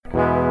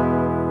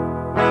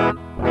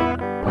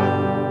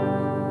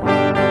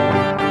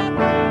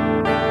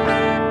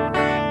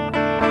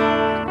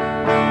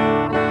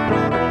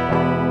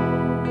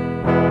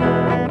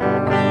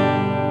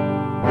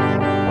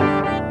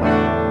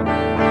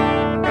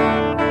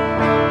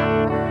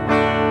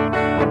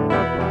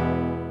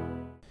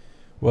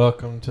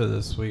Welcome to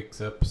this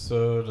week's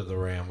episode of the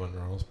Ramblin'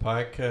 Runnels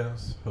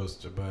podcast,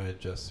 hosted by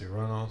Jesse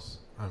Runnels.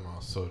 I'm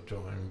also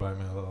joined by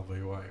my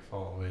lovely wife,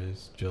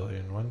 always,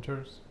 Jillian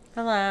Winters.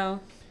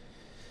 Hello.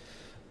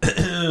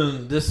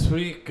 This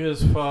week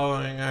is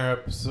following our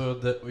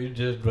episode that we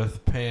did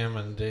with Pam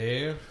and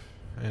Dave,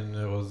 and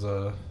it was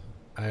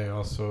I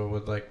also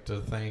would like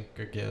to thank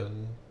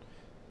again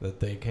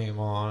that they came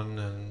on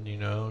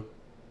and,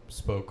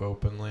 spoke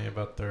openly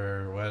about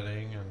their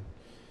wedding and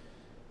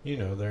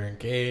their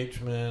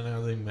engagement, how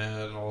they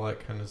met, all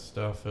that kind of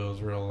stuff. It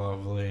was real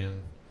lovely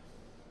and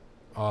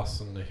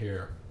awesome to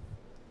hear.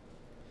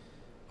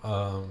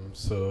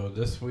 So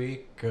this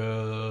week,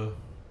 what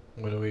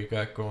do we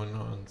got going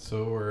on?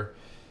 So we're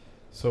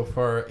so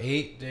far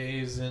 8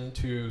 days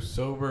into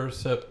Sober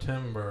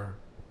September.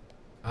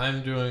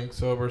 I'm doing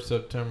Sober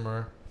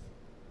September.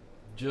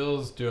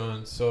 Jill's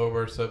doing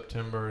Sober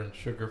September and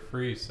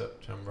Sugar-Free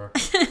September.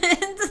 It's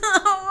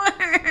the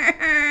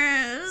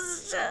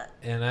worst.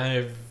 And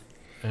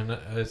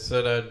I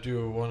said I'd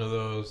do one of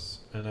those,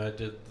 and I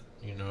did,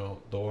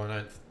 the one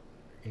I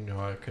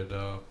could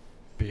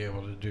be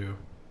able to do.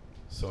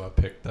 So I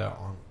picked that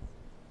one.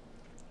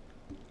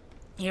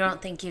 You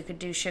don't think you could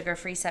do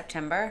sugar-free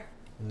September?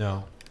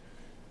 No.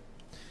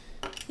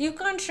 You've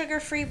gone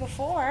sugar-free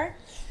before.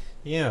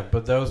 Yeah,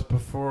 but that was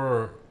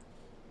before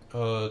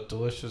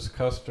delicious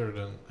custard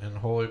and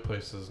holy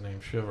places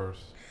named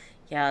Shivers.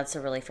 Yeah, that's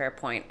a really fair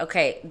point.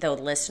 Okay, the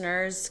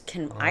listeners,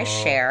 can I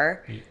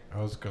share?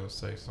 I was going to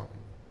say something.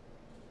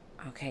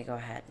 Okay, go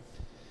ahead.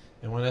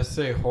 And when I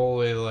say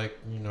holy, like,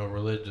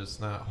 religious,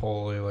 not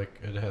holy, like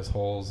it has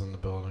holes in the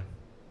building.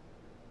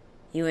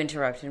 You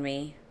interrupted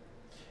me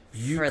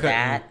You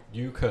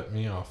cut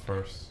me off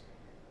first.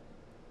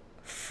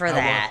 For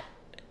that.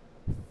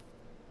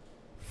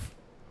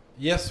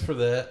 Yes, for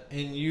that.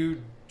 And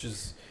you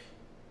just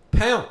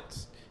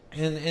pounced.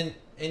 And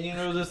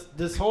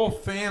this whole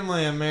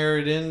family I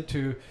married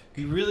into,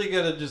 you really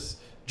got to just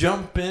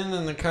jump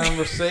in the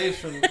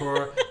conversation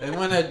for. And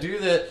when I do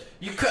that,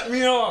 you cut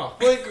me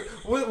off. Like,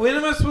 when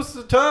am I supposed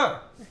to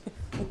talk?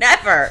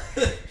 Never.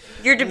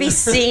 You're to be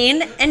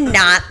seen and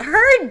not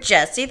heard,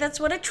 Jesse. That's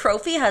what a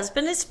trophy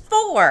husband is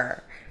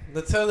for.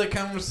 That's how the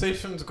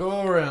conversations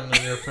go around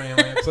in your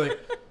family. It's like,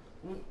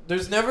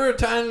 there's never a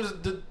time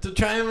to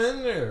chime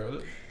in there.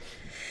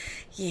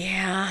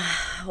 Yeah,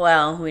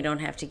 well, we don't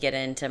have to get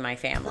into my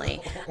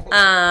family.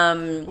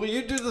 Well,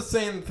 you do the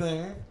same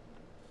thing.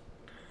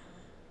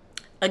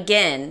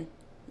 Again,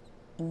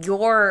 you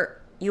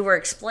were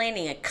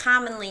explaining a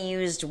commonly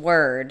used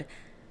word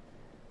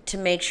to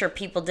make sure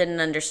people didn't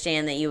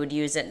understand that you would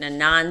use it in a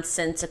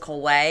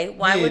nonsensical way.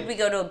 Why would we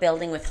go to a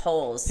building with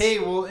holes? Hey,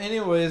 well,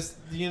 anyways,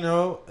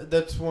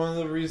 that's one of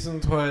the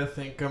reasons why I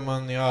think I'm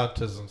on the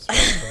autism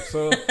spectrum.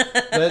 So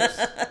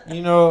that's,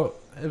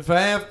 if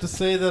I have to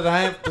say that, I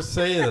have to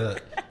say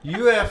that.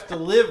 You have to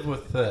live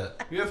with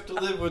that. You have to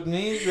live with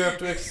me. You have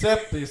to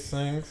accept these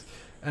things.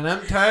 And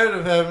I'm tired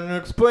of having to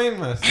explain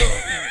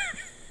myself.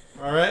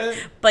 All right?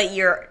 But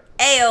you're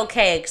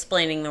A-okay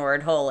explaining the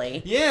word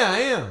holy. Yeah, I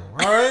am.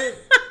 All right?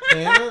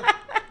 Damn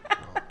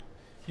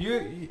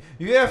it.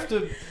 You have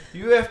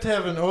to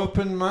have an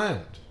open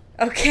mind.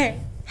 Okay.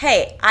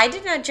 Hey, I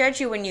did not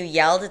judge you when you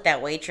yelled at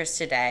that waitress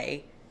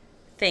today,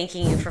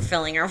 thanking you for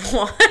filling her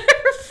water.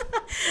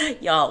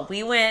 Y'all,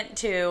 we went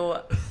to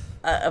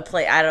a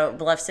place,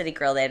 Bluff City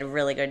Grill. They had a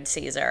really good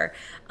Caesar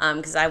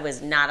because I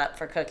was not up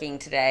for cooking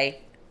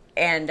today.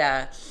 And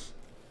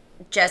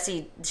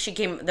Jessie,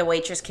 the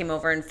waitress came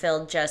over and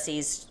filled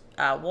Jessie's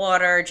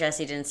water.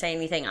 Jessie didn't say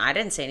anything. I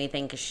didn't say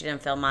anything because she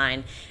didn't fill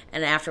mine.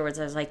 And afterwards,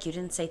 I was like, you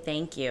didn't say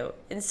thank you.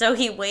 And so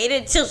he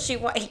waited till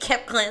he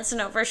kept glancing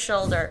over his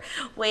shoulder,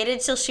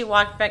 waited till she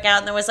walked back out,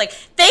 and then was like,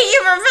 thank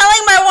you for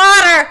filling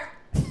my water.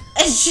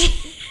 And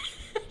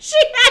she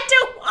had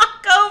to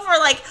walk over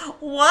like,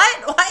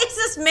 what? Why is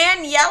this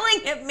man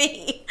yelling at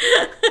me?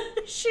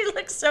 She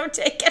looked so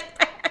taken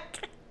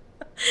back.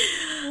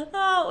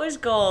 Oh, it was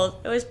gold.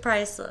 It was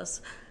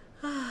priceless.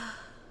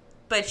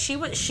 But she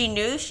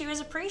knew she was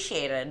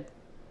appreciated.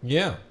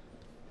 Yeah.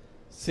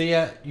 See,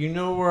 you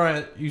know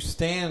where you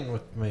stand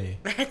with me.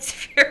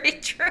 That's very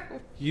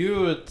true.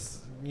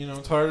 It's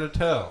hard to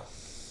tell.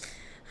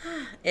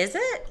 Is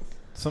it?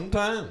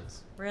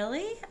 Sometimes.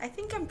 Really? I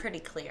think I'm pretty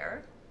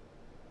clear.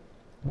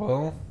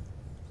 Well.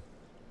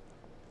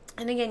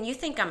 And again, you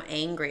think I'm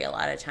angry a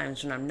lot of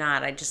times when I'm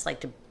not. I just like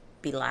to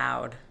be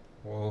loud.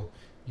 Well,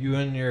 you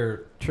and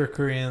your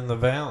trickery in the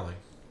valley.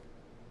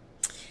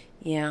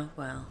 Yeah,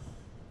 well.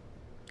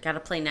 Gotta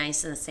play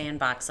nice in the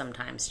sandbox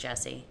sometimes,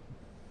 Jesse.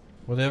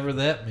 Whatever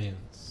that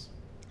means.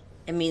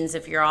 It means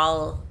if you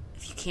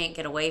can't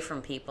get away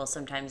from people,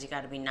 sometimes you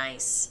gotta be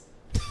nice.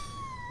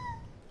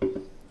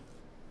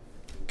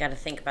 Gotta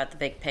think about the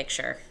big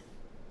picture.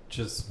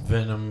 Just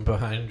venom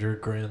behind your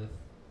grin.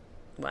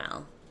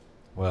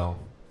 Well.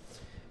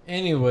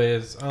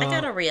 Anyways. I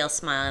got a real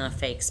smile and a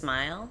fake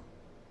smile.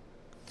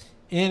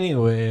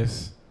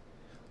 Anyways.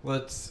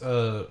 Let's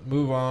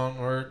move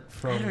onward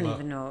from... I don't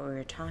even know what we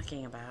were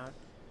talking about.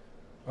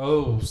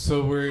 Oh,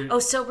 so we're... Oh,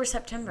 Sober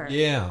September.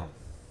 Yeah.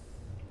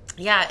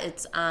 Yeah,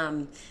 it's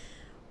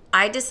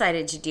I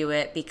decided to do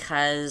it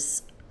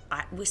because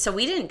so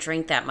we didn't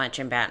drink that much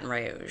in Baton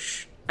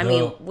Rouge. I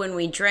mean, No. when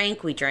we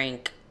drank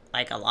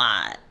like a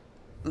lot,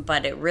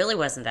 but it really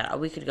wasn't that.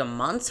 We could go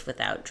months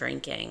without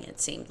drinking, it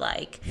seemed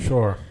like.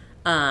 Sure.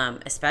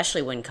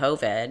 Especially when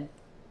COVID.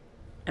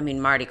 I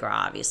mean, Mardi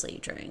Gras, obviously you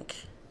drink.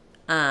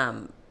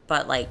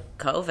 But like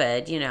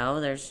COVID,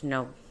 there's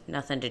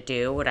nothing to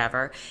do,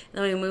 whatever.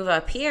 And then we move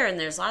up here and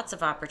there's lots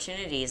of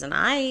opportunities. And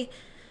I'm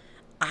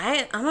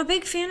a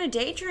big fan of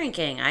day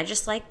drinking. I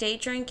just like day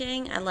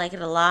drinking. I like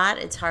it a lot.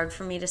 It's hard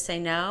for me to say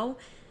no.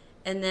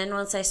 And then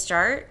once I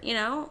start,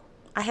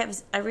 I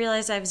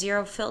realize I have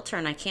zero filter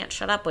and I can't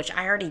shut up, which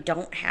I already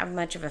don't have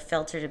much of a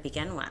filter to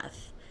begin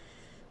with.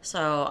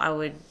 So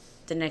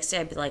the next day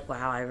I'd be like,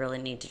 wow, I really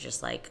need to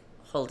just like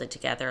hold it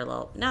together a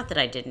little. Not that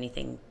I did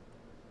anything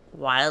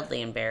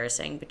wildly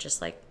embarrassing, but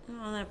just like,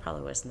 oh, that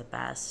probably wasn't the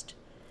best.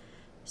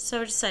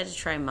 So I decided to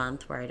try a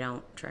month where I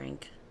don't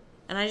drink.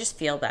 And I just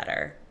feel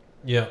better.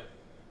 Yeah.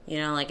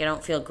 Like I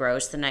don't feel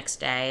gross the next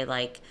day.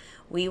 Like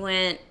we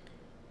had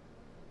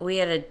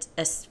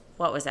a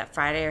what was that,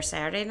 Friday or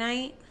Saturday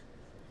night?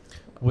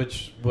 What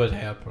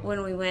happened?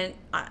 When we went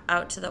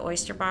out to the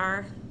oyster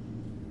bar.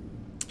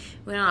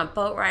 We went on a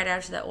boat ride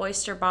out to the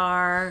oyster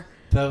bar.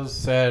 That was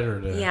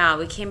Saturday. Yeah,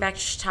 we came back to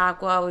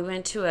Chautauqua. We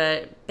went to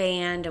a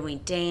band and we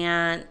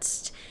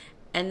danced.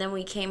 And then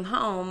we came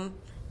home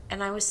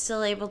and I was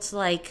still able to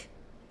like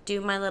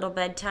do my little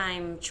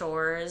bedtime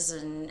chores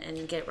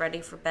and get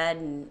ready for bed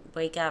and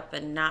wake up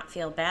and not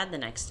feel bad the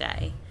next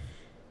day.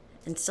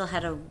 And still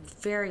had a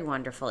very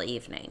wonderful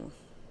evening.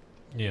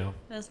 Yeah.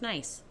 It was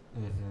nice.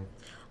 Mm-hmm.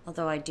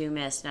 Although I do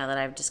miss, now that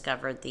I've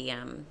discovered the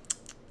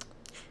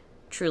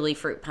Truly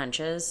fruit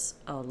punches.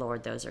 Oh,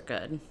 Lord, those are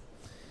good.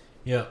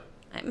 Yeah.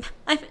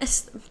 I miss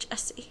them,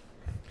 Jesse.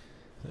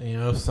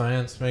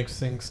 Science makes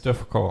things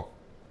difficult.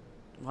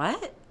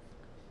 What?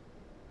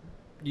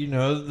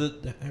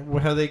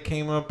 How they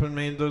came up and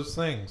made those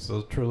things,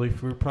 those Truly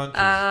fruit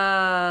punches.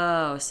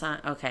 Oh,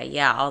 okay.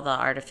 Yeah, all the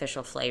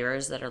artificial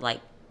flavors that are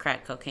like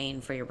crack cocaine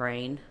for your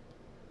brain.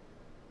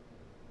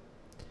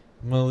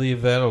 I'm going to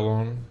leave that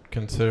alone,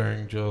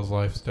 considering Jill's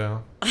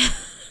lifestyle.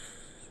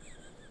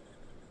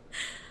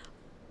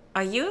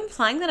 Are you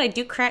implying that I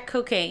do crack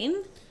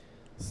cocaine?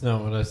 That's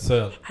not what I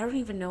said. I don't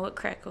even know what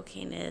crack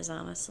cocaine is,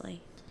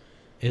 honestly.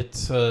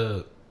 It's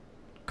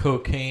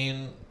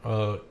cocaine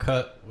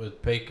cut with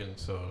baking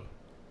soda.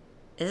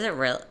 Is it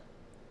real?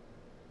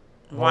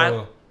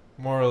 Why?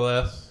 More or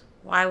less.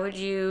 Why would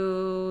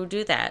you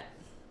do that?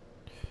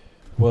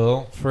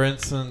 Well, for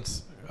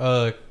instance,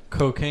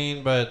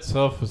 cocaine by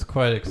itself is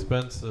quite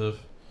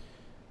expensive.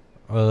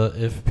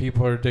 If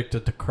people are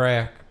addicted to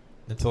crack,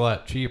 it's a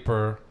lot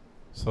cheaper,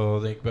 so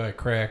they buy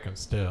crack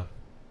instead.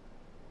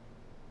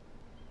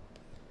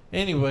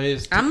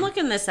 Anyways, I'm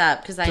looking this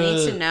up because I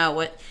need to know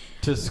what.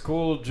 To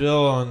school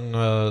Jill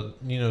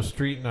on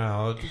street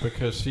knowledge,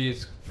 because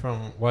she's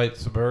from white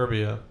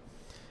suburbia.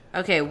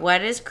 Okay,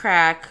 what is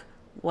crack?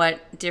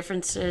 What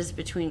differences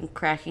between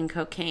crack and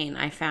cocaine?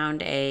 I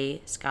found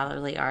a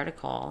scholarly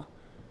article.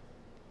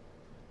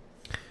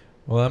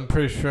 Well, I'm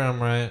pretty sure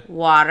I'm right.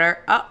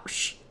 Water.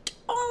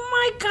 Oh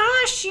my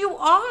gosh, you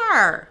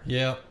are.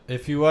 Yeah,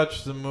 if you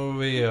watch the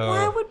movie...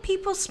 Why would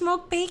people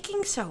smoke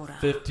baking soda?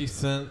 50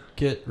 Cent,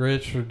 Get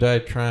Rich or Die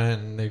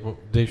Trying,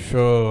 they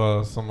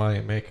show somebody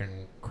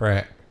making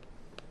crack.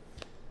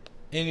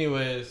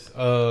 Anyways,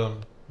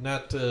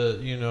 not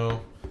to,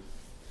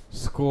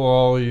 school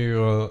all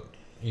you,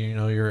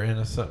 your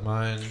innocent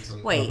minds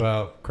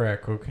about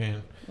crack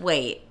cocaine.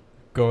 Wait.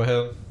 Go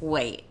ahead.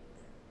 Wait,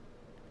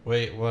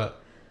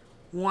 what?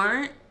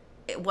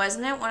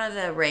 Wasn't it one of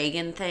the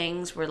Reagan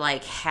things where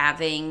like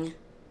having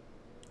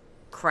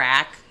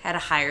crack had a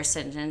higher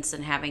sentence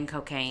than having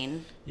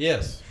cocaine?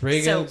 Yes,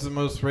 Reagan's the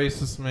most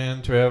racist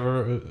man to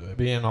ever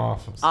be in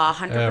office.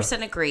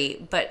 100%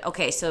 agree. But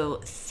okay,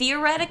 so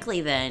theoretically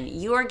then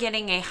you are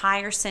getting a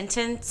higher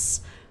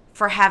sentence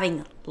for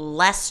having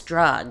less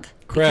drug.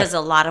 Correct. Because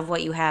a lot of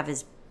what you have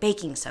is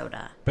baking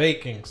soda.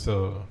 Baking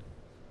soda.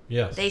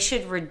 Yes. They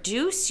should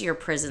reduce your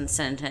prison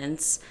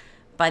sentence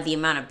by the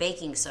amount of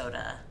baking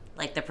soda.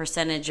 Like the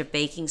percentage of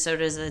baking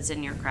soda that's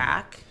in your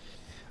crack.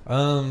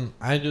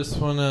 I just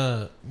want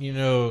to,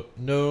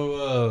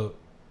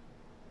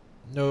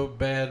 no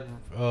bad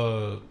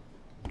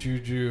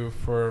juju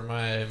for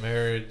my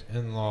married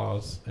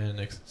in-laws and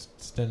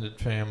extended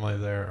family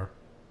there.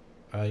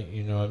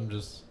 I'm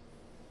just,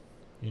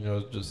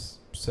 just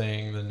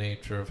saying the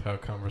nature of how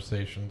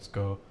conversations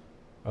go.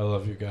 I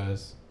love you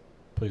guys.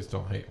 Please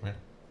don't hate me.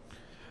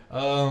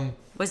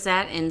 Was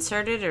that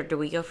inserted, or do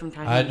we go from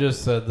talking? I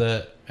just said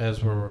that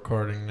as we're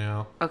recording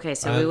now. Okay,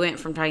 so we went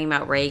from talking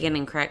about Reagan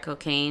and crack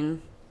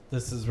cocaine.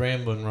 This is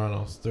Ramblin'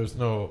 Runnels. There's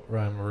no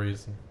rhyme or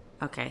reason.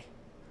 Okay.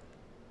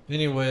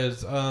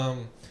 Anyways,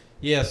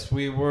 yes,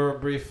 we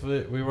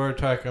were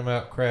talking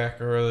about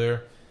crack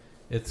earlier.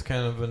 It's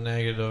kind of a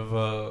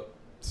negative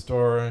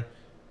story,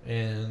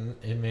 and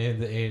it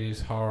made the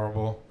 80s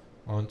horrible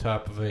on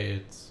top of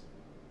AIDS.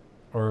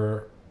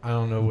 Or I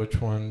don't know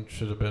which one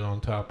should have been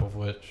on top of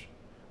which.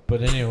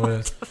 But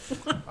anyways,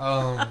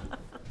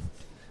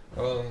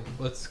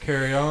 let's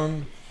carry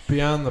on.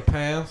 Beyond the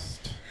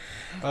past.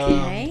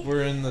 Okay.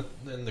 We're in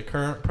the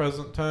current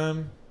present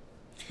time.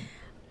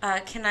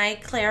 Can I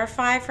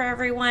clarify for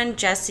everyone?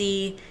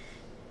 Jesse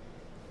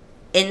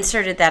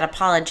inserted that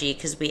apology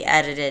because we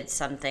edited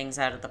some things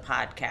out of the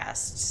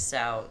podcast.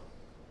 So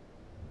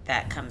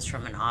that comes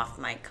from an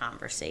off-mic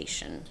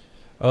conversation.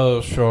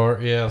 Oh, sure.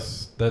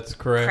 Yes, that's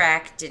correct.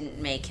 Crack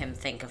didn't make him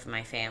think of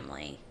my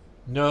family.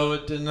 No,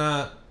 it did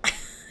not.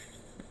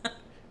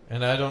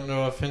 And I don't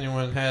know if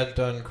anyone had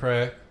done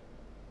crack.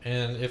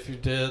 And if you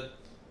did,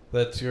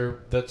 that's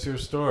your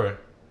story.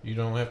 You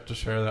don't have to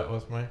share that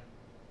with me.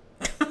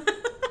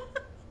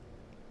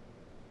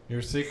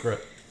 Your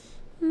secret.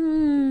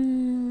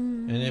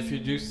 And if you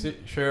do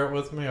share it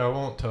with me, I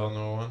won't tell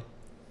no one.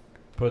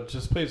 But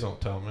just please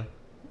don't tell me.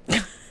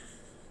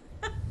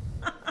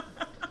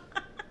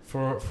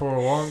 For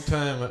a long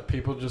time,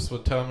 people just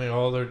would tell me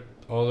all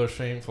their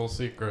shameful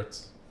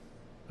secrets,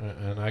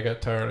 and I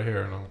got tired of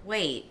hearing them.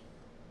 Wait.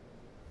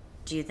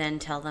 Do you then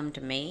tell them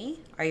to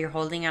me? Are you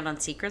holding out on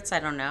secrets I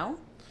don't know?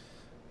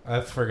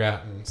 I've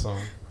forgotten some.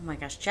 Oh my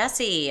gosh,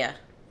 Jesse. I'm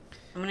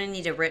going to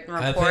need a written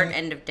report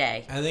end of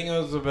day. I think it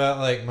was about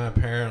like my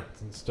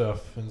parents and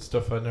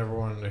stuff I never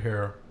wanted to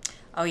hear.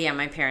 Oh yeah,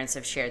 my parents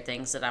have shared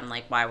things that I'm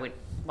like, why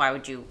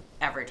would you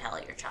ever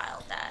tell your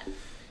child that?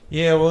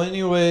 Yeah, well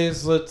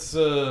anyways, let's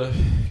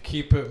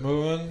keep it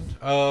moving.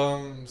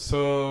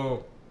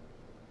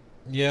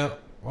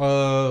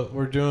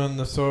 We're doing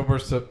the Sober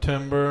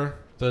September.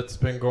 That's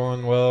been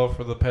going well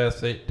for the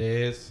past 8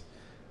 days.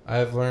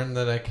 I've learned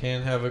that I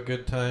can have a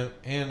good time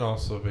and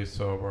also be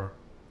sober.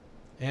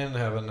 And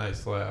have a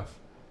nice laugh.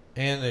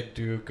 And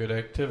do good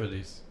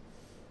activities.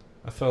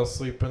 I fell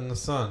asleep in the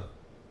sun.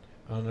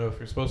 I don't know if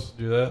you're supposed to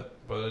do that,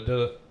 but I did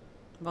it.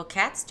 Well,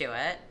 cats do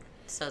it,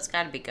 so it's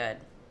got to be good.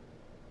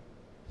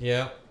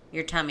 Yeah.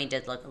 Your tummy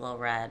did look a little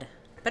red.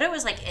 But it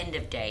was like end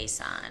of day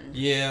sun.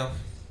 Yeah.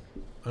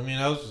 I mean,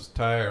 I was just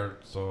tired,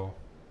 so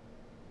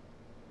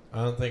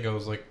I don't think I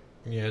was like...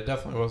 Yeah, it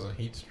definitely wasn't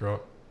heat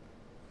stroke.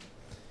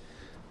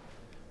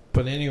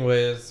 But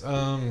anyways,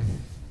 how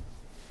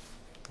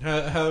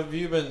have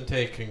you been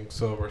taking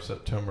Sober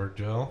September,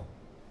 Jill?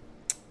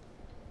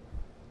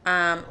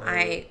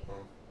 I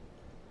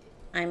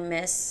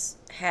miss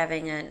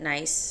having a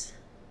nice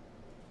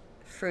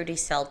fruity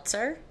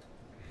seltzer.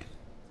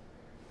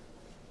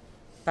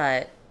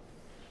 But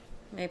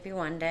maybe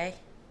one day.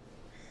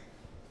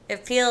 I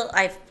feel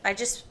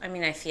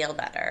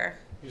better.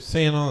 You're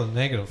saying all the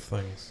negative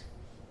things.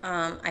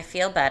 I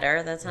feel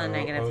better. That's not a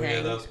negative thing.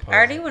 Yeah, that's I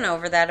already went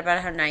over that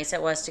about how nice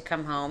it was to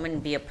come home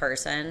and be a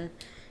person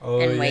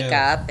and wake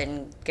up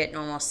and get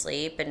normal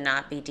sleep and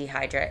not be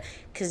dehydrated.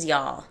 Because,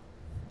 y'all,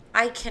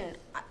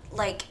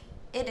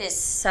 it is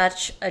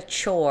such a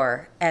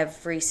chore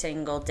every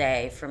single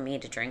day for me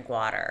to drink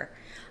water.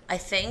 I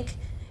think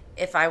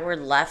if I were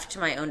left to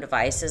my own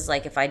devices,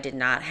 like if I did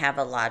not have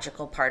a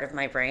logical part of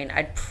my brain,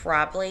 I'd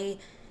probably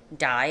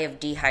die of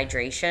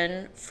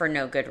dehydration for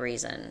no good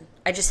reason.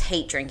 I just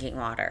hate drinking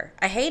water.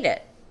 I hate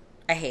it.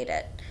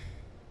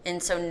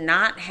 And so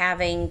not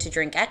having to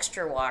drink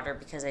extra water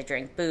because I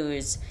drink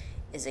booze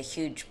is a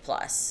huge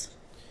plus.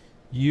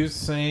 You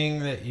saying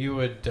that you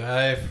would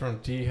die from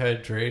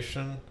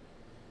dehydration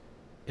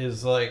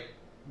is like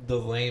the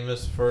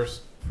lamest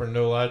first, for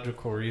no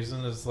logical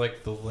reason, is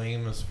like the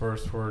lamest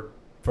first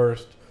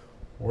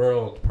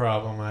world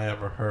problem I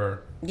ever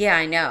heard. Yeah,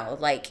 I know.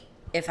 Like,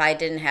 if I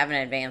didn't have an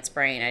advanced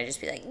brain, I'd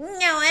just be like, no,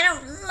 I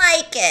don't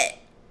like it.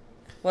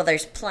 Well,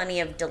 there's plenty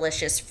of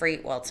delicious free...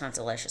 Well, it's not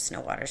delicious.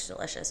 No water's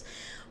delicious.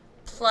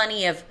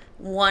 Plenty of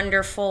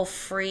wonderful,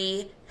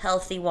 free,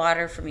 healthy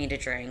water for me to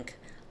drink.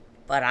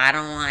 But I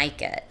don't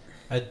like it.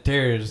 I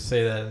dare you to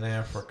say that in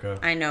Africa.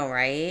 I know,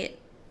 right?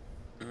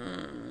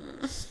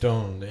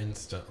 Stoned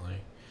instantly.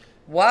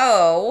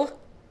 Whoa.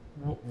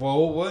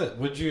 Whoa, what?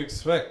 What'd you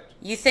expect?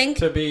 You think...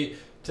 To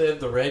have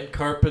the red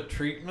carpet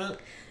treatment?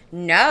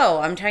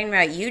 No, I'm talking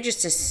about you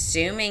just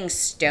assuming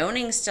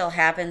stoning still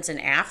happens in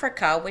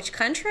Africa. Which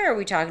country are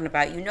we talking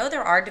about? You know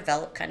there are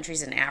developed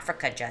countries in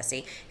Africa,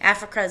 Jesse.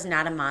 Africa is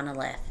not a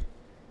monolith.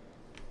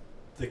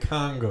 The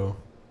Congo.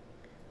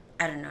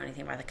 I don't know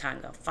anything about the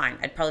Congo. Fine.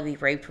 I'd probably be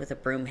raped with a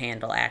broom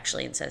handle,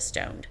 actually, instead of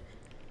stoned.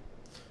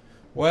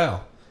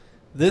 Wow.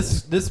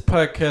 This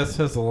podcast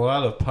has a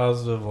lot of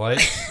positive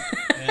lights.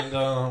 And,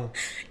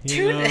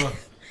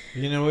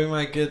 you know, we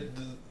might get...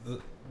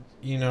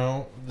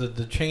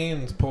 the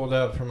chains pulled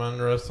out from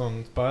under us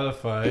on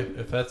Spotify,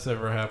 if that's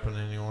ever happened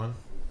to anyone.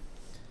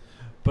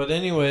 But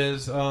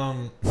anyways,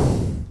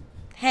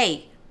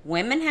 Hey,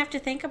 women have to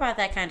think about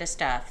that kind of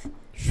stuff.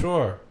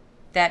 Sure.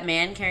 That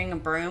man carrying a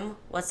broom,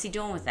 what's he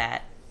doing with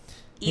that?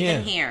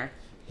 Even here.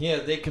 Yeah,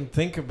 they can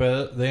think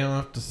about it. They don't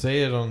have to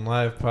say it on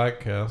live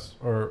podcast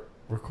or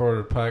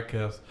recorded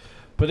podcast.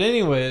 But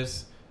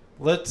anyways,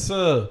 let's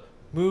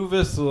move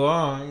us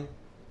along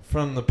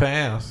from the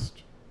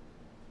past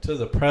to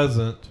the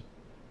present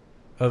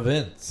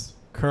events,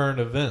 current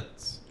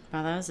events.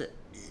 Wow, that was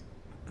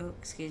Oh,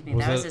 excuse me.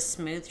 Was That was that- a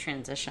smooth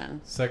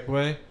transition.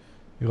 Segway?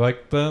 You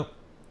like that?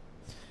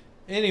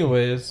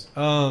 Anyways,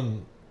 I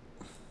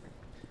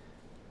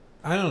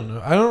don't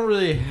know. I don't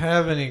really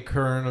have any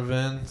current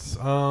events.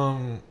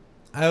 I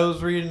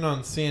was reading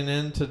on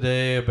CNN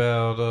today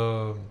about,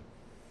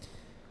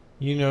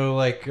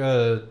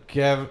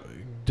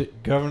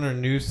 Governor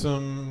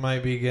Newsom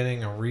might be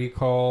getting a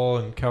recall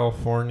in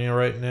California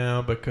right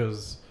now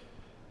because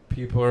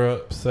people are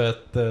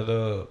upset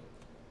that,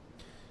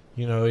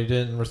 he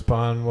didn't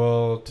respond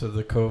well to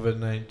the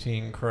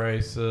COVID-19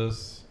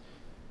 crisis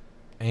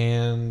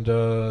and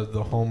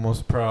the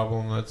homeless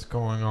problem that's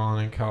going on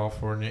in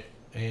California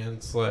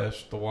and / the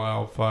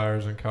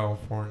wildfires in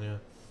California.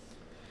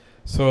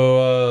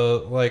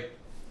 So,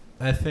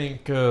 I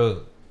think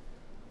Arnold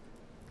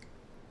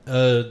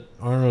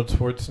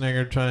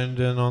Schwarzenegger chimed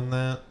in on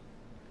that.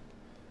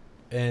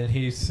 And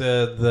he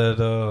said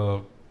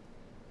that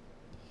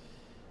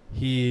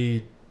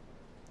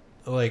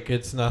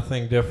it's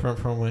nothing different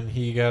from when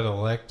he got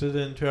elected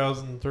in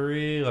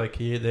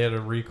 2003. They had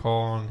a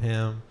recall on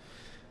him.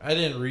 I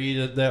didn't read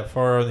it that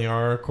far in the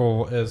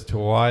article as to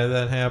why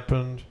that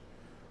happened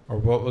or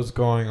what was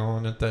going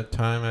on at that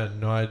time. I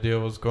had no idea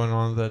what was going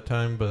on at that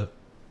time, but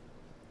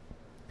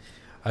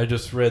I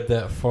just read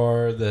that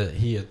far that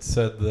he had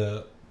said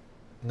that,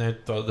 and I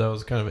thought that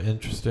was kind of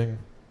interesting.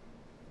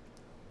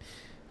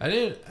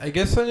 I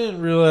guess I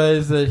didn't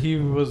realize that he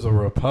was a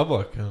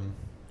Republican.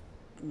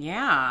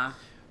 Yeah.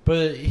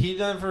 But he's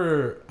not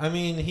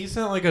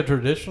like a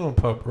traditional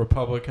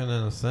Republican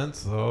in a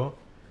sense, though.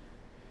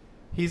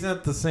 He's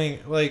not the same,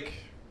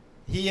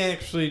 he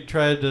actually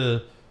tried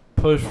to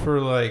push for,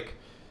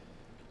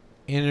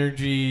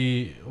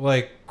 energy,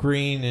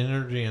 green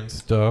energy and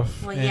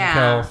stuff in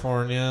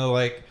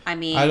California.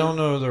 I don't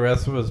know the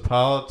rest of his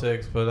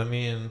politics, but,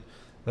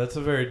 that's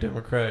a very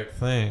democratic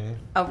thing.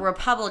 A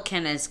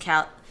Republican is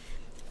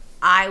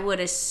I would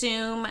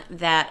assume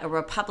that a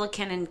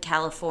Republican in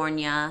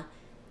California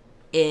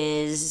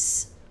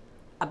is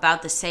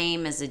about the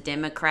same as a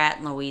Democrat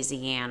in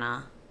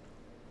Louisiana.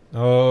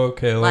 Oh,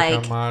 okay,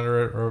 a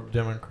moderate or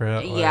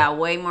Democrat. Yeah,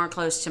 way more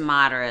close to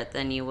moderate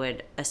than you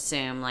would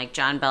assume.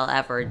 John Bel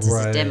Edwards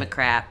is a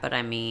Democrat, but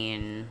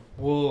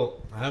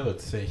Well, I would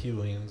say he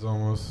leans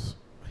almost...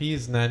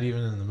 He's not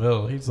even in the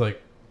middle. He's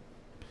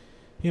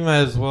he might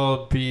as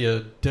well be a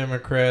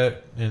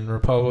Democrat in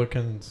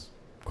Republicans'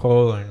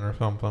 clothing or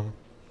something.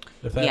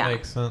 If that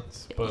makes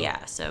sense. But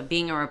yeah, so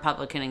being a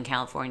Republican in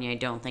California I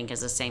don't think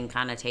has the same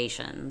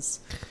connotations.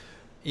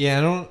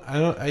 Yeah, I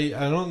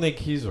don't think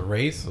he's a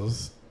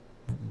racist,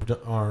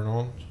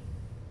 Arnold.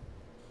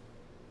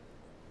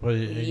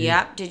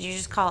 Yep. Did you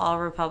just call all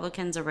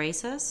Republicans a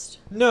racist?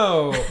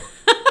 No.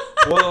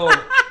 Well,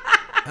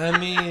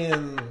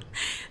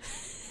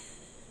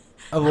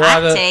 a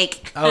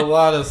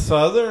lot of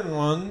Southern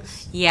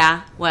ones.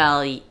 Yeah.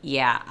 Well,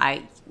 yeah.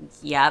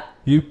 Yep.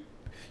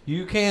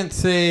 You can't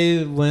say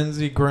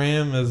Lindsey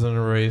Graham isn't a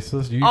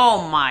racist.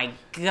 Oh my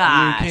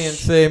gosh. You can't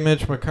say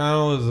Mitch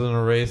McConnell isn't a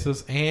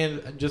racist,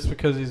 and just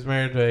because he's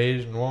married to an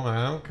Asian woman,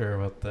 I don't care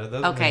about that.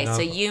 Okay,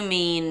 so you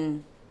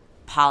mean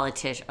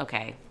politician?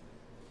 Okay.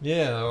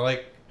 Yeah,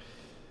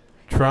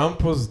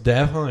 Trump was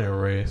definitely a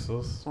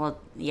racist. Well,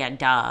 yeah,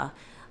 duh.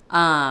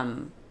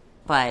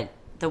 But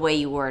the way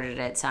you worded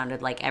it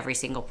sounded like every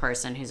single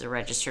person who's a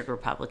registered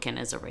Republican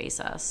is a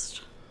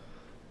racist.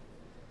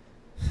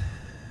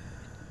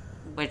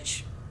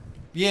 Which...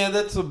 Yeah,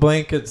 that's a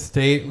blanket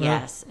statement.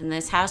 Yes. In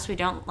this house, we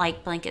don't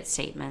like blanket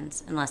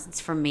statements unless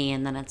it's from me,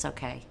 and then it's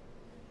okay.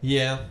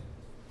 Yeah.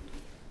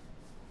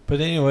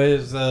 But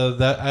anyways,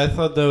 I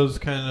thought that was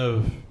kind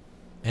of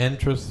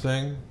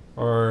interesting,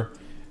 or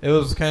it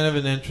was kind of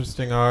an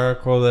interesting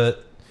article that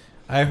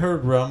I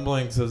heard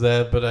rumblings of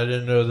that, but I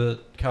didn't know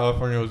that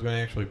California was going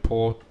to actually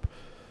pull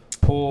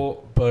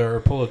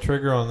a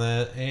trigger on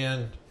that.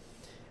 And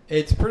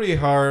it's pretty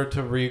hard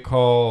to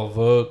recall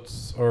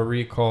votes or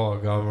recall a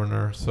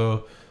governor.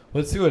 So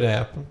let's see what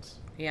happens.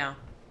 Yeah.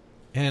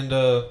 And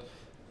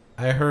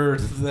I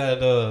heard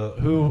that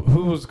who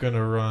was going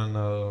to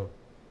run,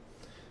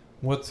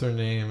 what's her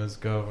name as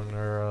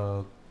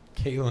governor,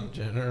 Caitlyn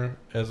Jenner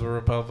as a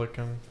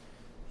Republican.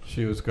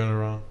 She was going to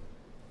run,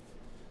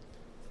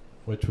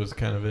 which was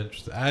kind of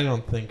interesting. I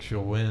don't think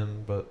she'll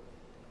win, but...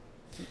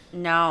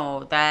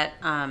 No, that...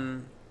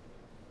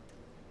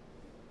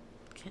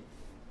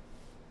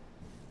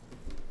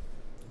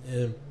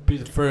 It'd be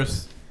the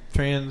first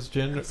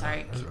transgender... I'm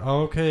sorry.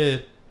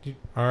 Okay,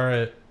 all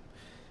right.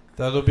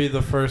 That'll be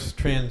the first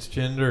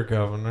transgender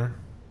governor.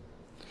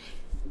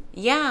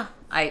 Yeah,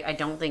 I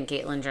don't think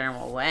Caitlyn Jenner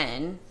will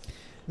win.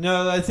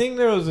 No, I think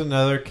there was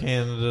another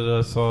candidate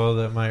I saw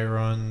that might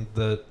run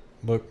that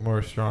looked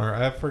more stronger.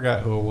 I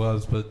forgot who it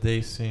was, but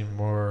they seemed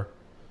more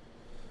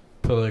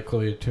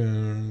politically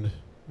attuned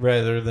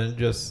rather than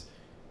just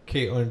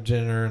Caitlyn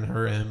Jenner and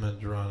her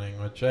image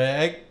running, which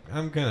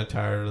I'm kind of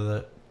tired of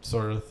that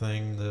sort of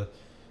thing, the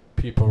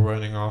people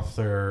running off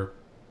their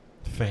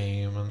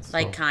fame and stuff.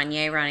 Like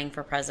Kanye running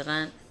for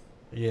president?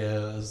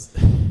 Yeah,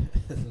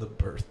 in the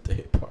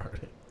birthday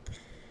party.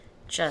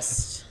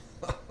 Just...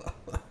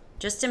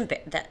 Just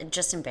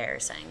just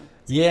embarrassing.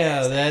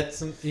 Yeah,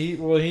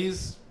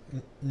 he's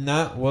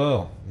not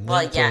well.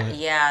 Well,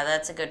 mentally. yeah,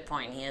 that's a good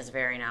point. He is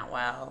very not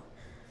well.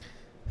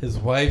 His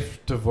wife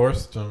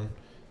divorced him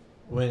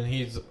when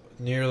he's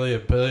nearly a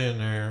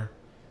billionaire,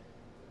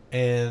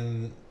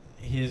 and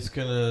he's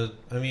gonna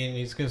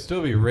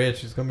still be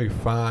rich. He's gonna be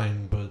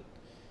fine, but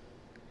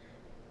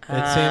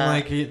it seemed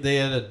like they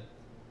had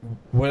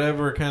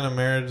whatever kind of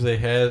marriage they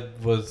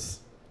had was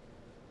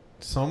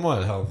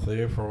somewhat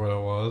healthy for what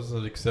it was,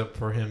 except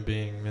for him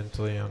being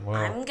mentally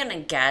unwell. I'm gonna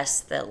guess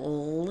that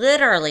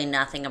literally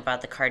nothing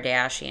about the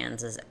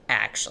Kardashians is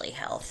actually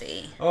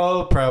healthy.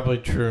 Oh, probably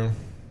true.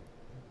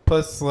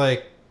 Plus,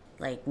 like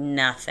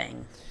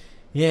nothing.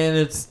 Yeah, and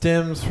it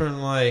stems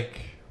from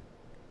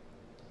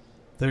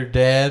their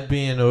dad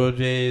being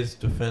OJ's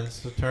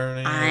defense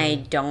attorney.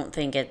 I don't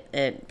think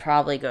it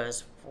probably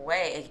goes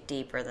way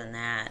deeper than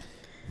that.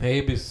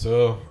 Maybe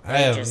so. I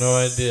have no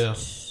idea.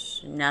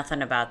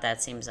 Nothing about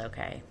that seems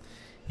okay.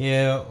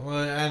 Yeah,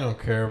 well, I don't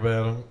care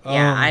about him.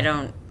 Yeah, I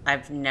don't.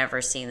 I've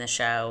never seen the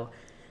show.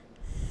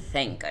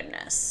 Thank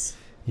goodness.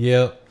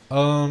 Yeah.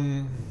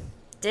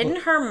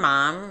 Didn't her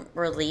mom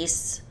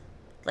release?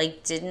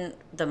 Didn't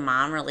the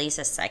mom release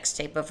a sex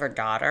tape of her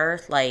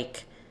daughter? I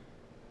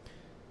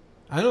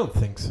don't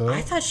think so.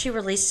 I thought she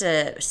released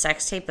a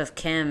sex tape of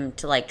Kim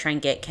to try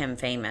and get Kim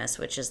famous,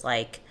 which is no,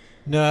 I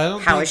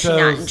don't. How is she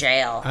not in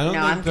jail? I don't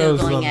think I'm that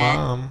was Googling the it.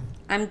 mom.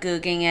 I'm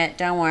Googling it.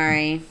 Don't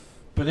worry.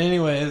 But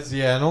anyways,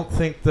 yeah, I don't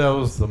think that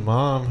was the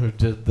mom who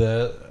did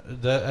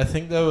that. I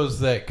think that was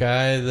that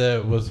guy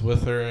that was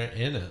with her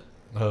in it,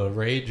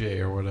 Ray J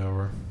or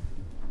whatever.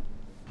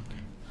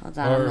 Hold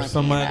on. Or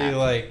somebody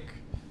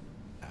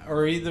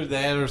or either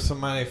that or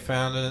somebody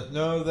found it.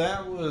 No,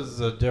 that was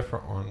a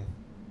different one.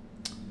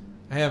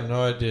 I have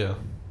no idea.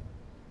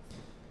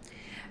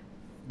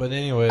 But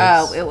anyways.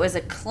 Oh, it was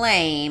a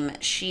claim.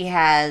 She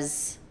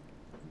has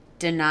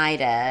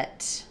denied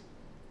it.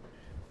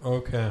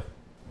 Okay.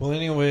 Well,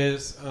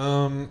 anyways,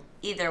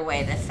 either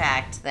way, the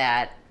fact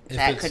that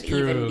could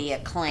true, even be a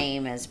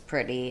claim is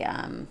pretty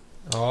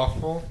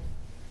awful.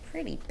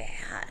 Pretty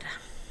bad.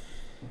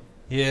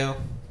 Yeah.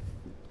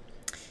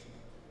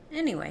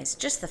 Anyways,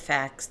 just the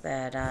facts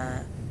that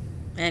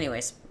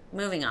anyways,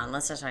 moving on.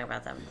 Let's not talk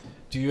about them.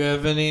 Do you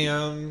have any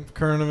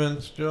current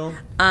events, Joe?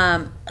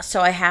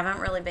 So I haven't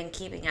really been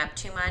keeping up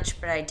too much,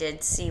 but I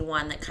did see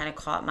one that kind of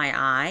caught my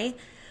eye,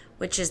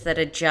 which is that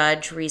a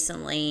judge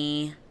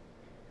recently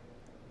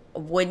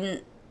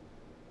I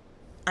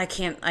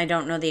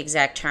don't know the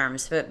exact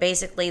terms, but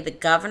basically the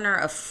governor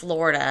of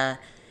Florida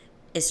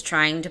is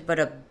trying to put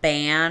a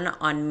ban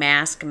on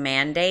mask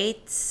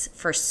mandates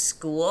for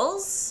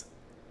schools.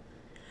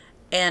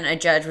 And a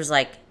judge was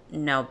like,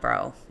 no,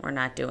 bro, we're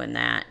not doing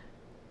that.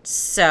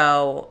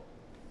 So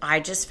I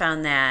just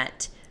found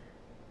that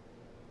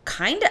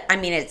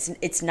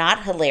it's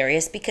not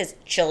hilarious because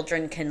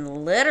children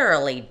can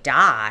literally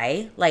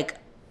die.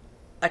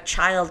 A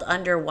child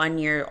under 1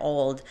 year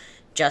old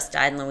just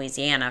died in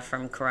Louisiana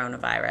from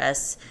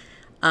coronavirus.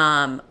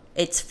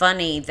 It's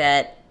funny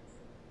that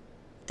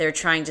they're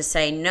trying to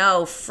say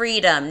no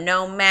freedom,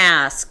 no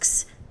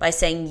masks by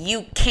saying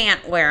you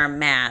can't wear a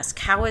mask.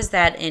 How is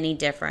that any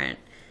different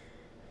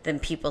than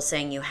people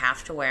saying you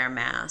have to wear a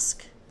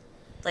mask?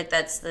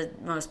 That's the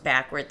most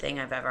backward thing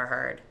I've ever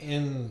heard.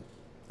 And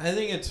I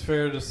think it's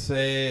fair to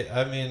say,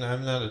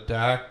 I'm not a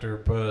doctor,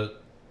 but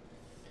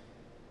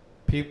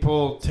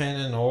people 10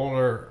 and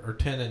older, or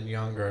 10 and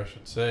younger, I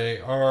should say,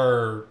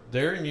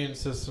 their immune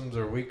systems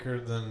are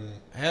weaker than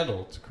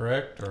adults,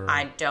 correct? Or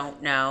I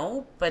don't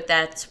know, but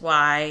that's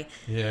why.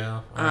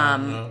 Yeah. I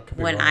don't know.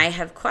 When I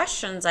have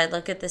questions, I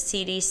look at the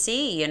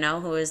CDC,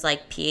 who is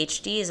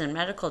PhDs and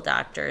medical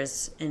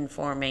doctors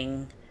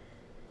informing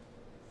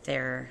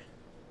their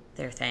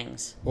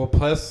things. Well,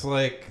 plus,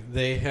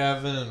 they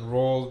haven't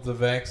rolled the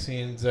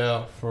vaccines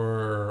out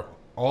for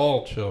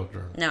all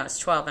children. No, it's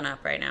 12 and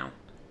up right now.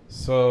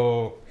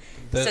 So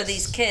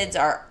these kids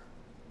are,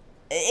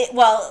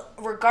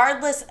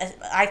 regardless,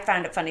 I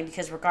found it funny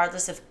because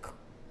regardless of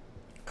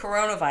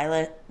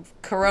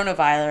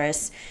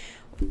coronavirus,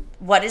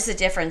 what is the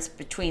difference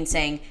between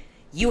saying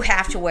you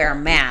have to wear a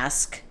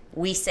mask,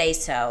 we say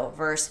so,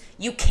 versus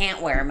you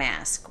can't wear a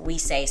mask, we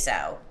say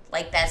so?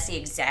 That's the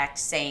exact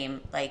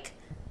same type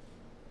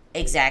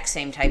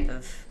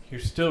of... You're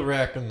still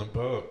racking the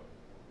boat.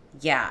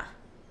 Yeah.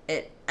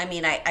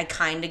 I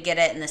kind of get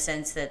it in the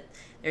sense that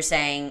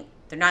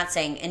they're not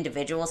saying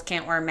individuals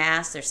can't wear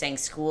masks. They're saying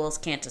schools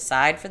can't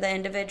decide for the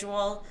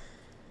individual.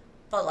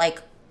 But,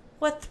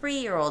 what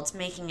 3-year-old's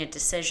making a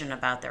decision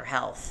about their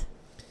health?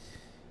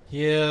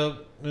 Yeah,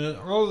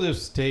 all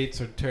those states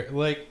are...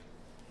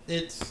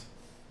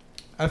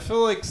 I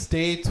feel like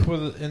states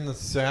in the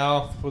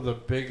South with a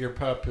bigger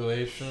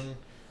population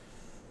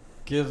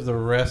give the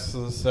rest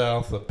of the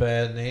South a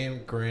bad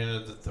name.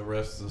 Granted that the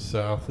rest of the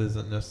South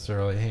isn't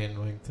necessarily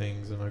handling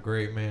things in a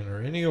great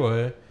manner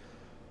anyway.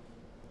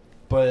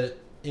 But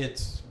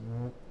it's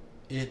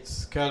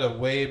got a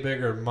way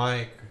bigger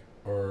mic,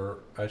 or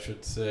I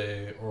should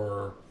say,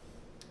 or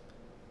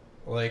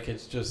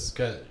it's just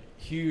got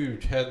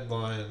huge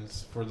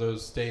headlines for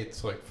those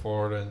states like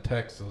Florida and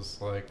Texas.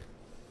 Like,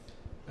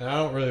 and I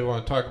don't really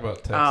want to talk about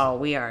Texas. Oh,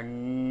 we are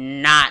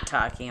not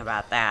talking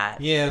about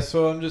that. Yeah,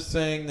 so I'm just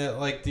saying that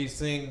like these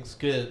things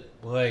get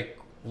like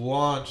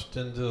launched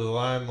into the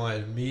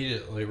limelight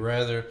immediately.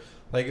 Rather,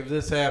 like if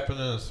this happened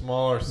in a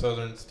smaller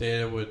southern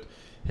state, it would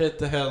hit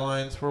the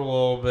headlines for a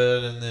little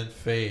bit and then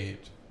fade.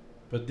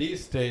 But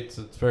these states,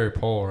 it's very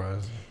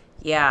polarizing.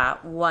 Yeah,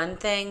 one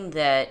thing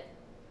that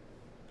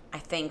I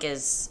think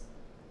is,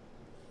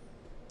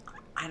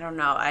 I don't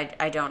know,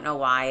 I don't know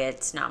why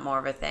it's not more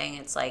of a thing.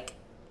 It's like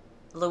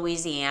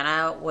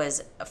Louisiana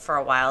was for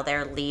a while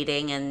there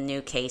leading in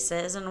new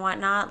cases and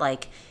whatnot.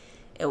 Like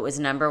it was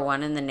number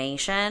one in the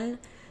nation,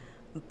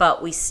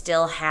 but we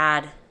still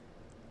had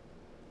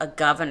a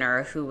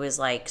governor who was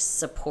like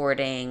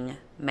supporting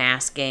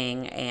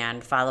masking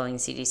and following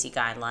CDC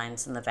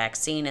guidelines and the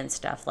vaccine and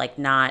stuff, like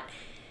not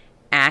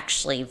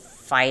actually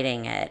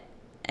fighting it.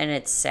 And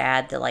it's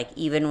sad that like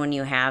even when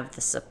you have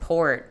the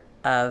support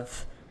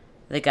of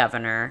the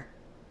governor,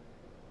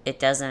 it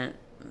doesn't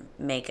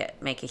make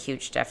a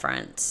huge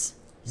difference.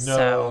 No.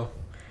 So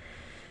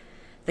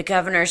the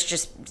governor's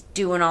just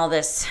doing all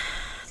this,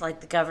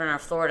 like the governor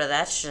of Florida,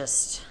 that's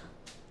just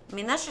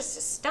a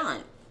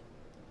stunt.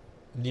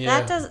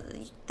 Yeah.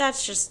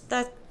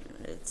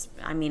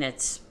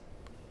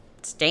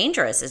 It's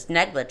dangerous. It's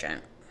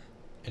negligent.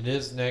 It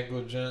is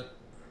negligent.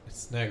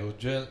 It's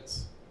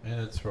negligence,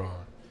 and it's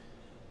wrong.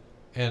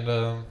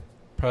 And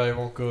probably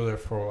won't go there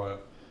for a while.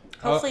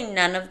 Hopefully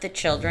none of the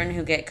children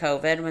who get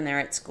COVID when they're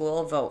at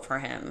school vote for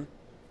him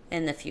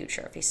in the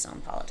future if he's still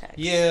in politics.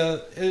 Yeah,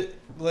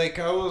 like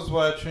I was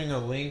watching a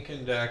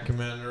Lincoln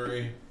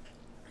documentary,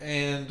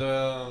 and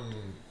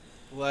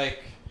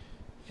like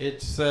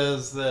it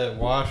says that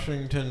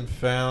Washington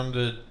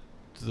founded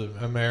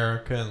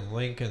America and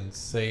Lincoln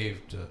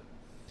saved it.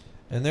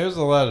 And there's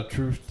a lot of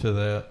truth to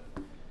that.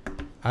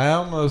 I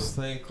almost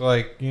think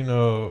like, we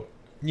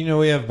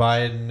have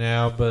Biden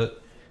now,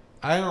 but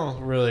I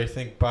don't really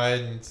think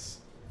Biden's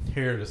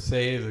here to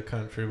save the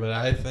country, but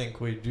I think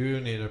we do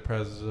need a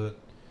president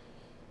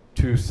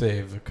to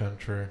save the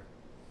country.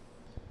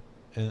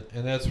 And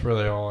that's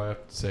really all I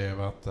have to say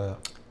about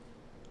that.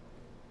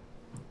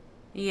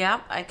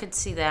 Yep, I could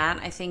see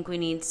that. I think we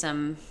need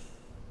some...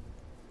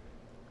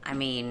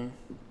 I'm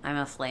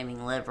a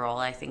flaming liberal.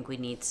 I think we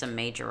need some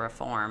major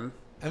reform.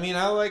 I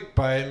like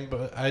Biden,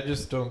 but I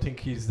just don't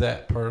think he's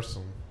that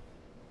person.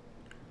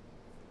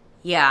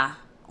 Yeah.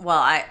 Well,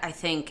 I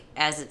think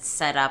as it's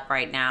set up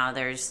right now,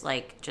 there's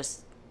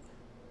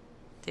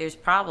there's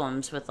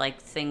problems with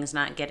like things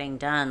not getting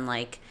done.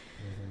 Like,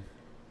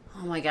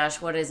 oh my gosh,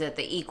 what is it?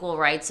 The Equal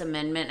Rights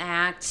Amendment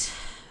Act,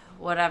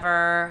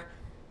 whatever.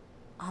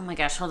 Oh my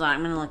gosh, hold on. I'm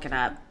going to look it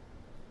up.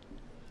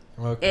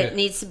 Okay. It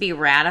needs to be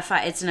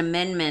ratified. It's an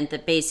amendment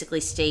that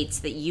basically states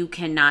that you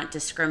cannot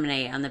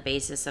discriminate on the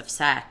basis of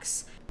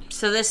sex.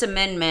 So this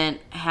amendment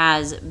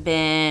has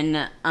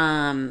been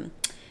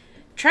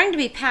trying to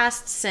be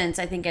passed since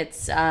I think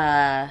it's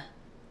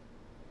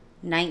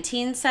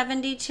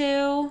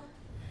 1972,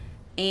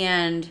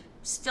 and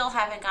still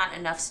haven't gotten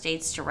enough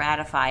states to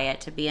ratify it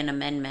to be an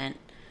amendment.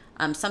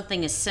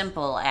 Something as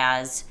simple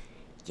as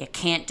you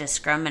can't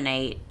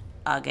discriminate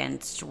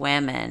against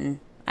women.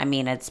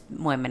 It's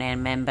women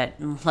and men, but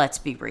let's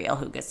be real,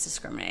 who gets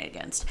discriminated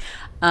against?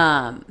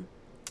 And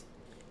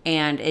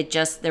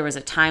there was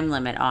a time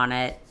limit on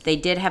it. They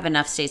did have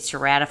enough states to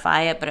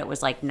ratify it, but it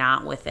was like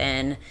not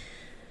within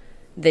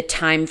the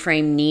time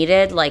frame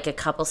needed. Like a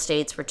couple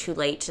states were too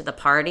late to the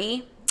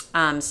party.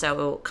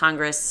 So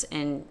Congress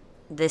in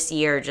this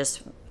year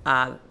just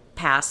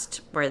passed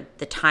where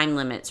the time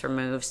limits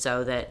removed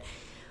so that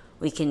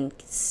we can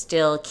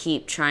still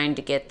keep trying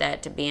to get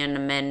that to be an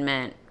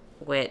amendment,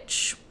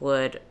 which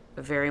would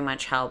very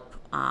much help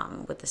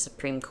with the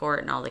Supreme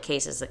Court and all the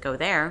cases that go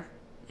there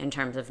in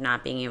terms of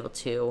not being able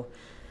to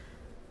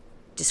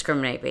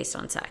discriminate based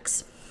on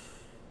sex.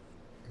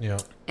 Yeah.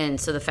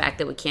 And so the fact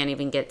that we can't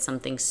even get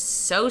something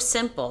so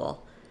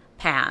simple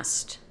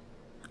passed,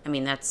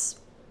 that's...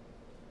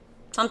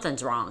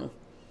 something's wrong.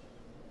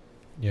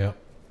 Yeah.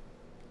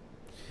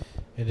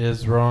 It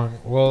is wrong.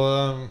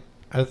 Well,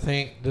 I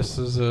think this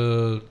is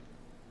a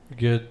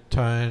good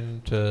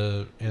time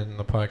to end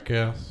the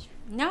podcast.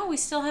 No, we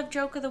still have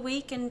Joke of the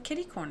Week and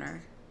Kitty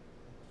Corner.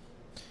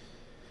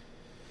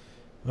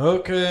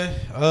 Okay.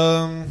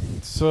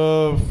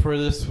 So for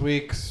this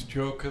week's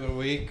Joke of the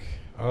Week,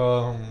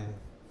 so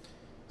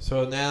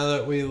now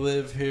that we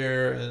live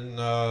here in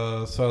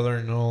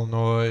southern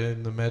Illinois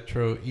in the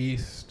metro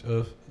east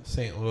of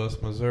St.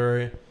 Louis,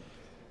 Missouri,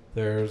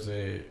 there's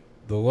the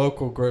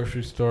local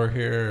grocery store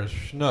here is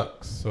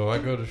Schnucks. So I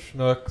go to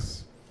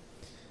Schnucks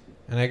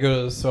and I go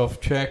to the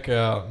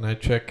self-checkout and I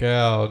check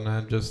out and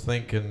I'm just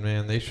thinking,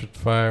 man, they should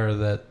fire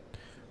that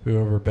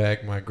whoever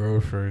bagged my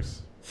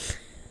groceries.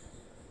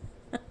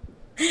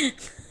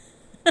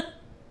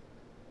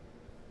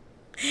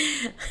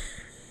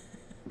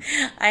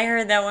 I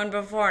heard that one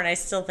before and I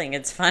still think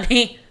it's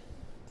funny.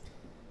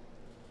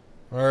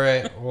 All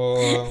right,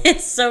 well...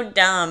 it's so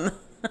dumb,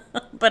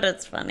 but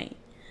it's funny.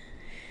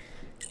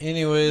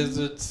 Anyways,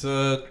 it's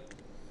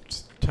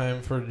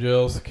time for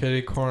Jill's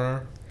Kitty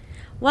Corner.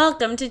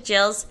 Welcome to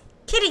Jill's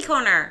Kitty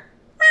Corner.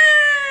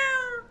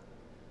 Meow.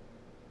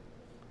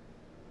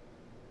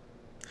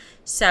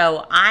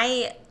 So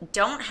I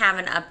don't have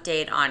an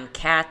update on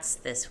cats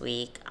this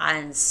week.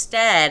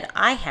 Instead,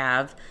 I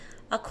have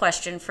a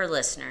question for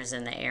listeners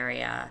in the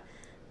area.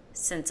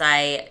 Since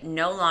I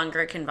no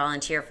longer can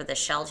volunteer for the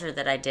shelter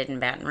that I did in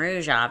Baton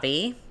Rouge,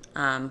 Avi,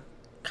 kind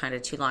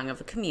of too long of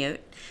a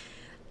commute,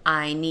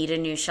 I need a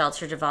new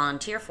shelter to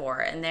volunteer for.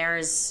 And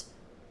there's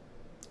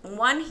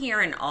one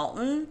here in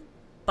Alton,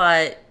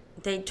 but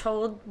they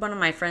told one of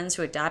my friends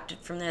who adopted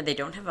from there they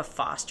don't have a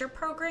foster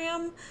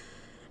program,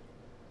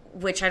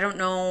 which I don't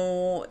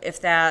know if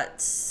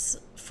that's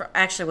for,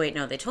 actually, wait,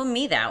 no, they told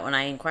me that when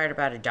I inquired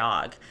about a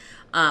dog.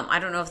 I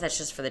don't know if that's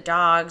just for the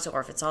dogs or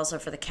if it's also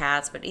for the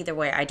cats, but either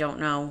way, I don't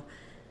know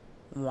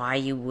why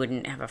you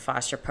wouldn't have a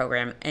foster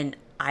program. And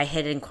I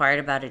had inquired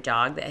about a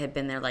dog that had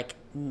been there like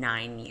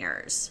 9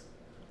 years.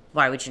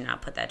 Why would you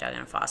not put that dog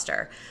in a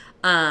foster?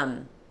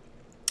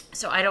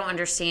 So I don't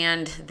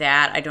understand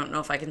that. I don't know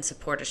if I can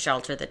support a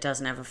shelter that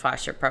doesn't have a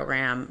foster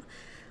program.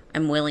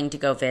 I'm willing to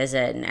go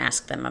visit and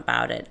ask them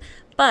about it.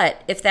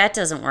 But if that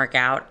doesn't work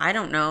out, I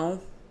don't know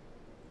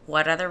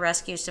what other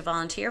rescues to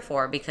volunteer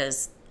for,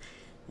 because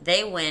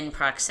they win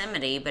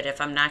proximity, but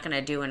if I'm not going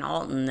to do an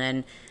Alton,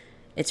 then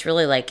it's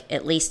really like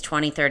at least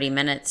 20, 30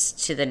 minutes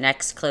to the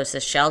next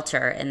closest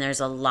shelter, and there's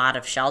a lot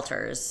of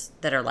shelters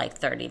that are like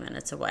 30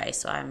 minutes away.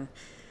 So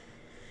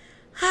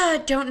I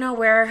don't know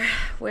where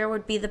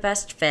would be the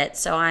best fit.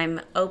 So I'm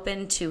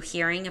open to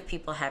hearing if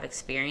people have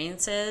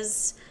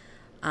experiences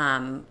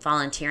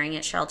volunteering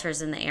at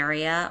shelters in the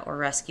area or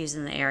rescues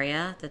in the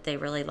area that they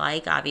really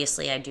like.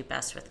 Obviously, I do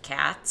best with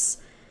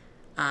cats.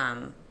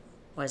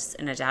 Was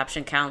an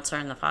adoption counselor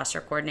and the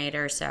foster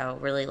coordinator, so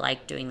really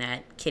like doing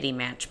that kitty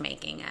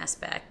matchmaking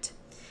aspect.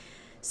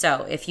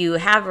 So if you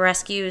have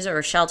rescues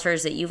or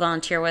shelters that you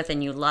volunteer with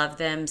and you love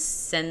them,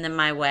 send them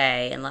my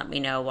way and let me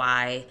know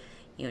why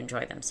you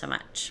enjoy them so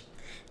much.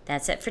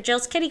 That's it for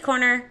Jill's Kitty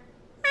Corner.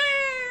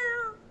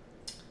 Meow.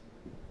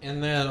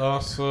 And that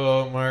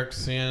also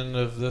marks the end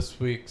of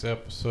this week's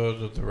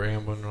episode of the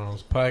Ramblin'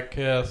 Reynolds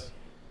podcast.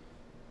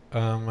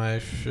 I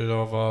should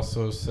have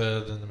also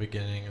said in the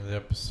beginning of the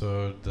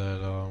episode that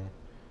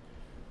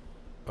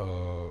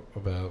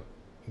about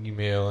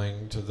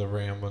emailing to the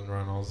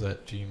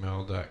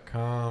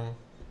ramblinreynolds@gmail.com.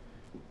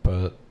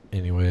 But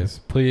anyways,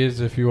 please,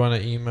 if you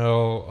want to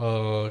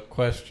email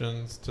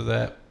questions to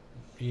that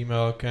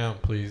email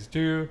account, please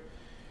do.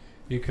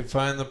 You can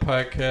find the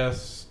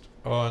podcast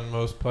on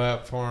most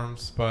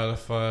platforms: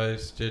 Spotify,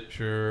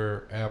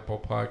 Stitcher,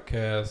 Apple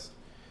Podcasts,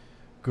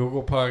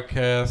 Google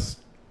Podcasts.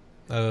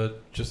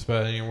 Just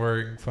about anywhere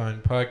you can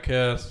find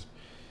podcasts.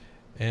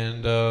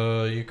 And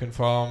you can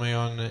follow me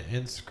on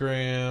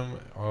Instagram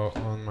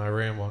on my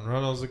Ramblin'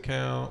 Reynolds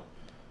account,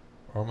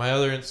 or my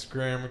other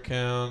Instagram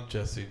account,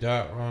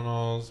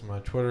 Jesse.Reynolds, my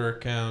Twitter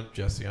account,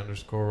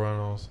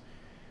 Jesse_Reynolds,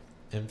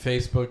 and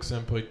Facebook,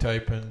 simply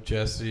type in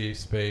Jesse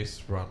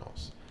space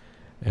Reynolds.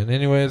 And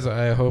anyways,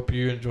 I hope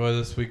you enjoy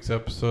this week's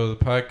episode of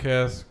the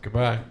podcast.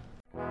 Goodbye.